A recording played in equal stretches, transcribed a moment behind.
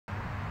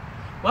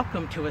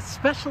Welcome to a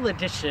special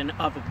edition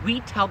of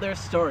We Tell Their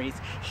Stories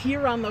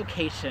here on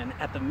location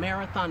at the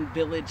Marathon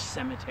Village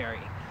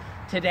Cemetery.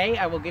 Today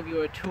I will give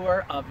you a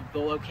tour of the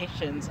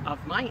locations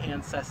of my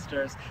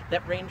ancestors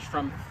that range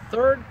from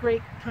third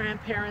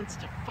great-grandparents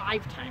to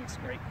 5 times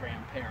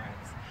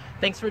great-grandparents.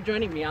 Thanks for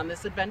joining me on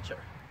this adventure.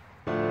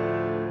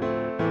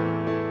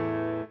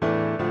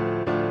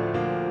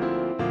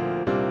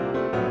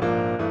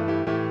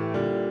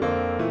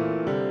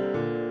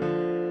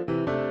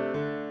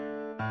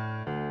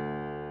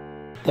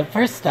 The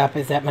first stop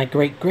is at my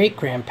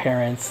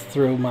great-great-grandparents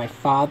through my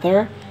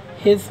father,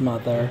 his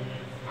mother,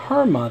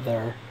 her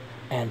mother,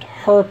 and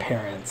her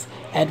parents,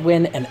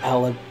 Edwin and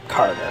Ella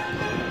Carter.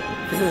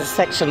 This is a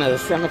section of the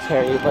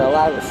cemetery where a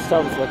lot of the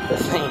stones look the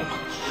same.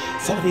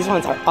 So these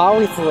ones are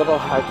always a little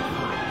hard to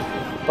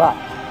find.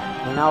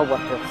 But you know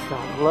what this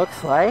stone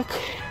looks like.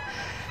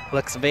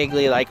 Looks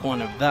vaguely like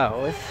one of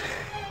those.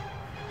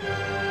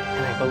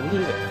 And I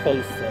believe it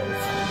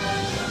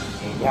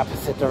faces in the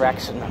opposite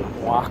direction that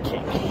I'm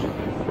walking.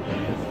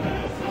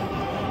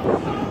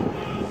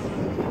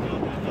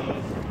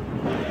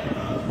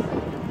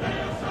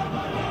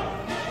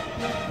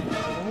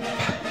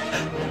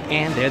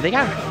 And there they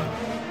are.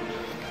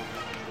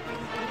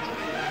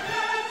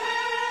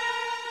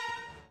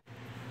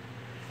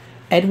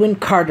 Edwin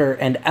Carter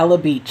and Ella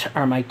Beach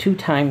are my 2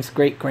 times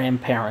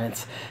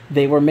great-grandparents.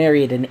 They were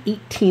married in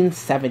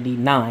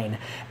 1879.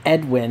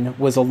 Edwin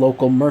was a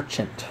local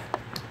merchant.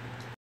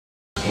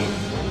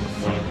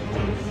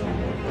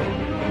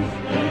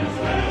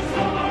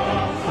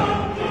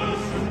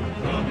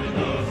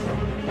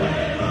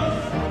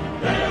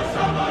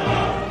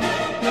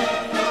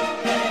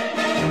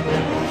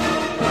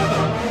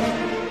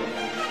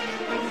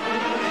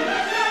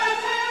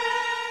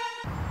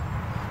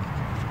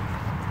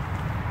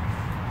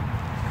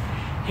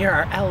 Here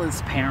are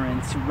Ella's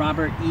parents,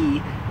 Robert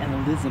E.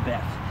 and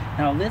Elizabeth.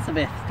 Now,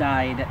 Elizabeth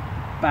died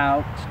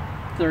about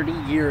 30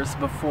 years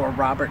before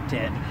Robert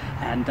did,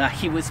 and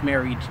he was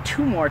married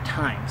 2 more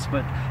times,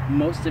 but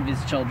most of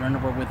his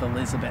children were with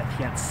Elizabeth.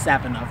 He had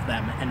 7 of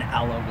them, and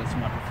Ella was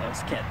one of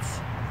those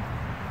kids.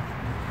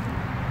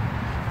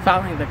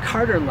 Following the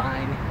Carter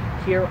line,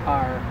 here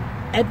are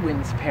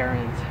Edwin's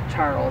parents,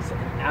 Charles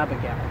and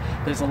Abigail.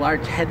 There's a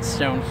large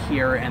headstone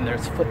here, and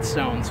there's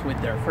footstones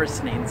with their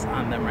first names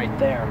on them right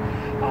there.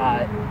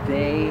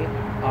 They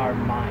are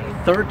my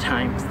 3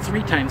 times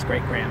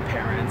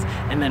great-grandparents,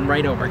 and then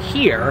right over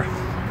here,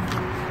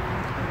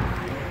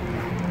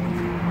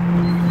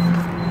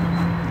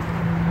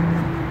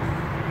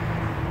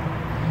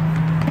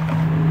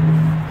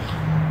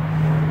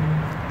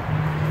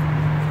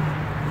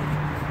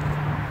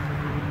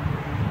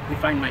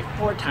 find my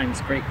 4 times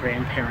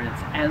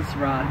great-grandparents,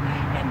 Ezra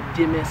and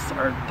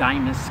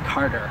Dimas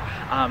Carter.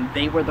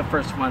 They were the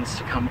first ones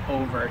to come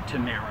over to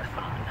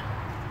Marathon.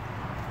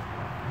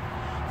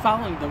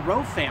 Following the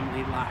Roe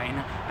family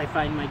line, I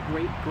find my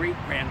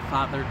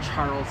great-great-grandfather,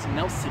 Charles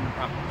Nelson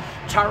Roe.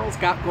 Charles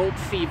got gold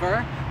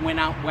fever, went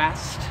out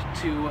west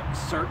to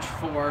search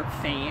for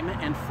fame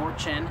and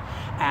fortune,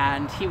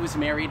 and he was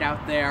married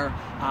out there,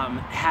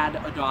 had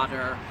a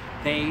daughter.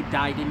 They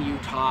died in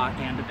Utah,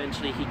 and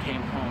eventually he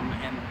came home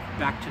and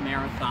back to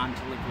Marathon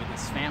to live with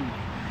his family.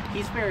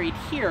 He's buried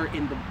here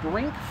in the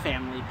Brink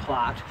family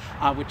plot,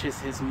 which is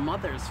his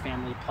mother's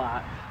family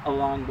plot,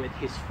 along with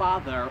his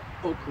father,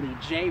 Oakley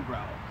J.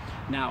 Roe.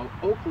 Now,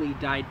 Oakley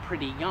died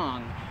pretty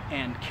young,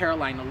 and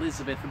Caroline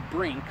Elizabeth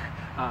Brink,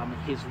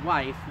 his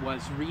wife,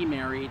 was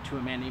remarried to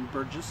a man named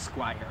Burgess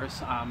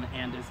Squires,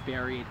 and is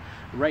buried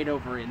right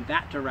over in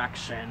that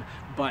direction,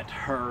 but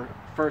her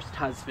first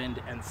husband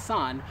and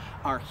son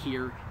are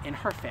here in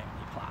her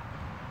family plot.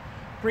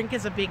 Brink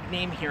is a big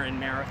name here in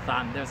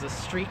Marathon. There's a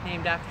street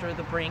named after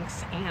the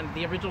Brinks, and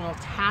the original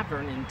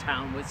tavern in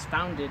town was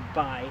founded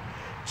by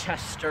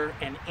Chester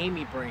and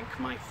Amy Brink,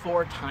 my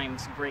 4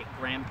 times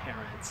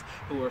great-grandparents,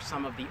 who were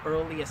some of the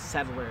earliest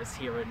settlers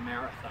here in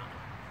Marathon.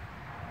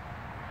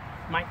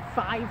 My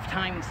 5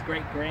 times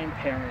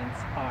great-grandparents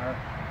are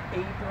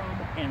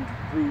Abram and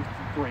Ruth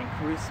Brink.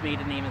 Ruth's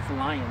maiden name is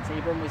Lyons.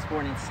 Abram was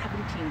born in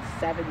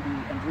 1770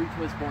 and Ruth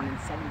was born in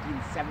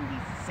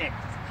 1776.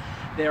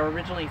 They're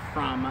originally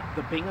from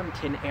the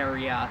Binghamton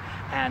area,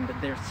 and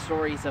there's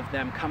stories of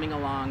them coming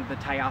along the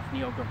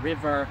Tioughnioga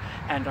River,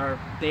 and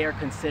they are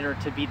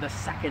considered to be the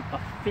 2nd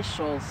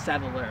official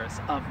settlers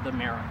of the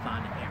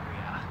Marathon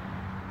area.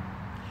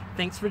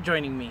 Thanks for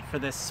joining me for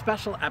this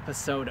special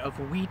episode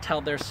of We Tell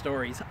Their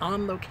Stories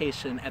on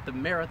location at the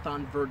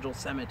Marathon Virgil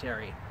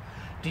Cemetery.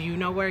 Do you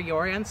know where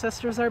your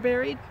ancestors are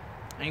buried?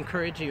 I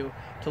encourage you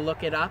to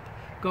look it up,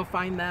 go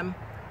find them,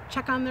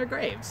 check on their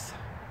graves.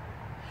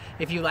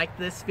 If you liked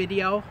this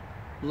video,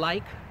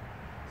 like,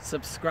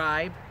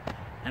 subscribe,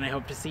 and I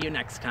hope to see you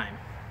next time.